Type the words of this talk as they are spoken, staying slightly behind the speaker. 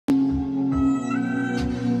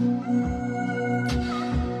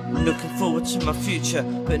to my future,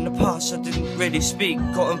 but in the past I didn't really speak.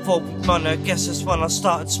 Got involved with money, I guess that's when I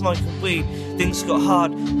started smoking weed. Things got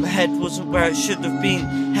hard, my head wasn't where it should have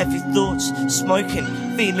been. Heavy thoughts, smoking,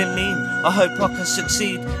 feeling lean. I hope I can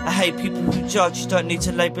succeed. I hate people who judge, you don't need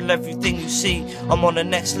to label everything you see. I'm on the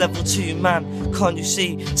next level too, man, can't you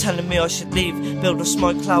see? Telling me I should leave, build a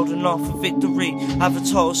smoke cloud and laugh for victory. Have a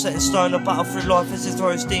title set in stone, a battle through life as it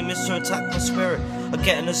throws demons to attack my spirit. I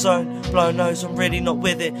get in the zone, blow nose, I'm really not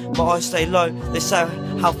with it. My eyes stay low, they say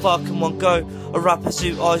how far can one go? A rapper's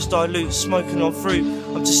who eyes dilute, smoking on fruit.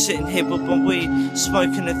 I'm just sitting here with my weed,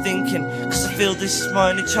 smoking and thinking, cause I feel this is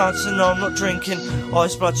my only chance and no, I'm not drinking.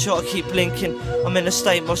 Eyes bloodshot, I keep blinking. I'm in a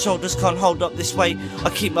state, my shoulders can't hold up this weight. I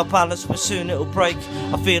keep my balance but soon it'll break.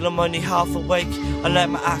 I feel I'm only half awake, I let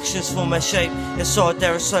my actions form their shape. Inside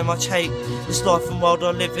there is so much hate. This life and world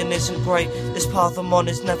I live in isn't great. This path I'm on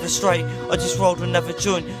is never straight. I just rolled and never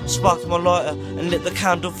joined, sparked my lighter and lit the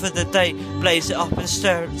candle for the day. Blaze it up and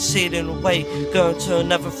stare at the ceiling and wait. Go into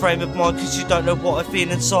another frame of mind cause you don't know what I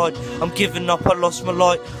feel inside. I'm giving up, I lost my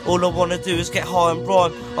light. All I wanna do is get high and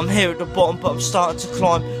rhyme. I'm here at the bottom but I'm starting to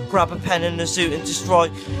climb. Grab a pen and a zoot and just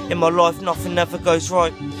write. In my life nothing ever goes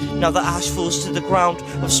right. Now the ash falls to the ground.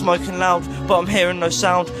 I'm smoking loud but I'm hearing no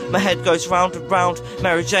sound. My head goes round and round.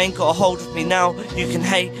 Mary Jane got a hold of me now. You can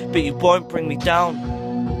hate but you won't bring me down.